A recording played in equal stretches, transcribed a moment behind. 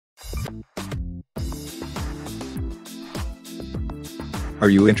Are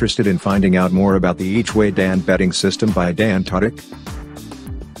you interested in finding out more about the Eachwaydan betting system by Dan Todik?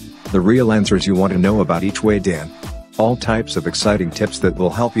 The real answers you want to know about Eachwaydan. All types of exciting tips that will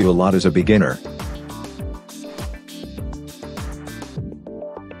help you a lot as a beginner.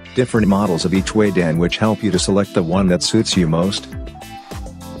 Different models of Eachwaydan which help you to select the one that suits you most.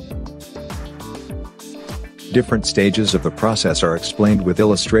 Different stages of the process are explained with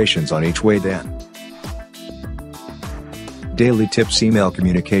illustrations on Eachwaydan. Daily tips email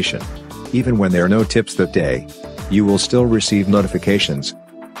communication. Even when there are no tips that day, you will still receive notifications.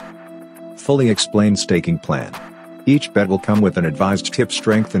 Fully explained staking plan. Each bet will come with an advised tip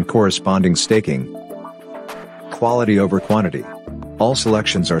strength and corresponding staking. Quality over quantity. All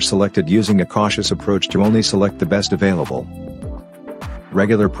selections are selected using a cautious approach to only select the best available.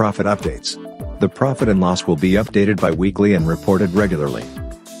 Regular profit updates. The profit and loss will be updated bi-weekly and reported regularly.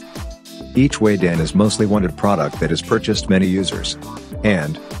 Eachwaydan is mostly wanted product that has purchased many users.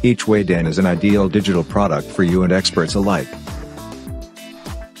 And, Eachwaydan is an ideal digital product for you and experts alike.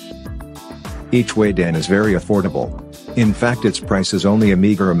 Eachwaydan is very affordable. In fact, its price is only a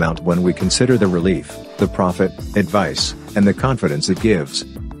meager amount when we consider the relief, the profit, advice, and the confidence it gives.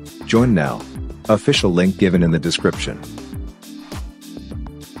 Join now. Official link given in the description.